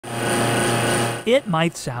It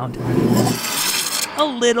might sound a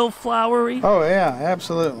little flowery. Oh, yeah,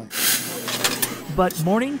 absolutely. But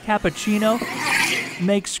morning cappuccino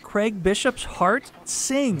makes Craig Bishop's heart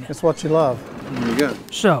sing. It's what you love. There you go.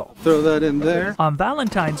 So, Throw that in there. on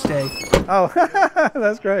Valentine's Day, Oh,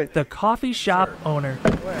 that's great. the coffee shop owner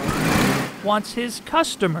wants his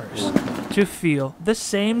customers to feel the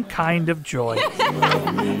same kind of joy.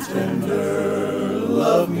 Love me tender,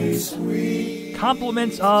 love me sweet.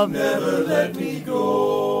 Compliments of Never let me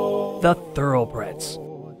go. the Thoroughbreds.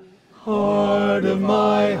 Heart of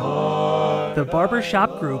my heart. The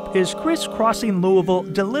barbershop group is crisscrossing Louisville,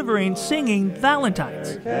 delivering singing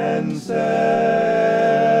Valentines. And sever.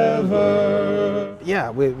 Yeah,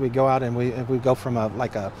 we go out and we go from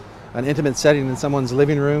an intimate setting in someone's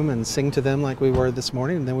living room and sing to them like we were this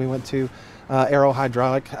morning. And then we went to Aero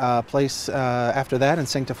Hydraulic place after that and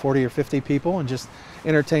sang to 40 or 50 people and just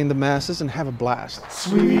entertain the masses and have a blast.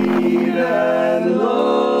 Sweet and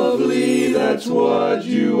lovely, that's what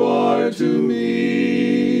you are to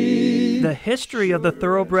me. The history of the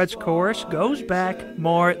Thoroughbreds chorus goes back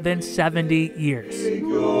more than 70 years.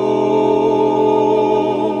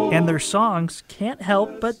 And their songs can't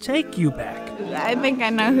help but take you back. I think I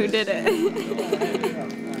know who did it.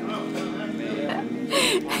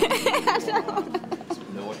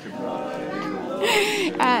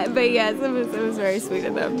 But yes, it was very sweet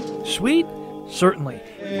of them. Sweet? Certainly.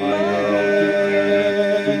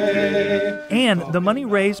 And the money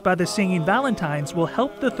raised by the Singing Valentines will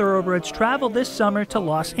help the Thoroughbreds travel this summer to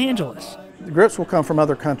Los Angeles. The groups will come from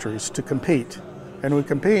other countries to compete, and we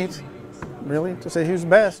compete really to see who's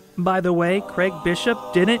best. By the way, Craig Bishop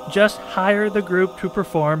didn't just hire the group to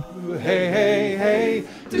perform. Hey, hey, hey,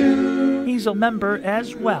 do. He's a member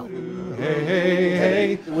as well. Hey, hey,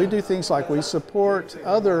 hey. We do things like we support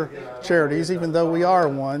other charities, even though we are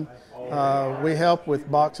one. We help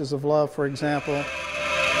with Boxes of Love, for example.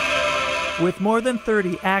 With more than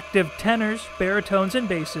 30 active tenors, baritones, and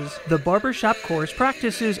basses, the barbershop chorus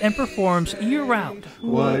practices and performs year-round.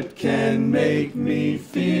 What can make me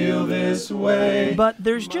feel this way? But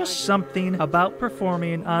there's just something about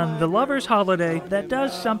performing on the Lovers' Holiday that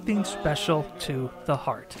does something special to the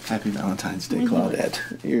heart. Happy Valentine's Day, Claudette.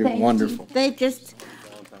 You're wonderful. They're just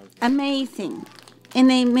amazing, and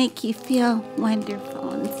they make you feel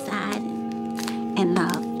wonderful inside and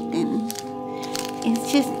loved, and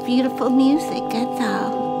it's just beautiful music, that's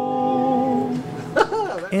all.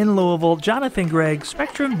 In Louisville, Jonathon, Gregg,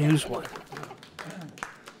 Spectrum News 1.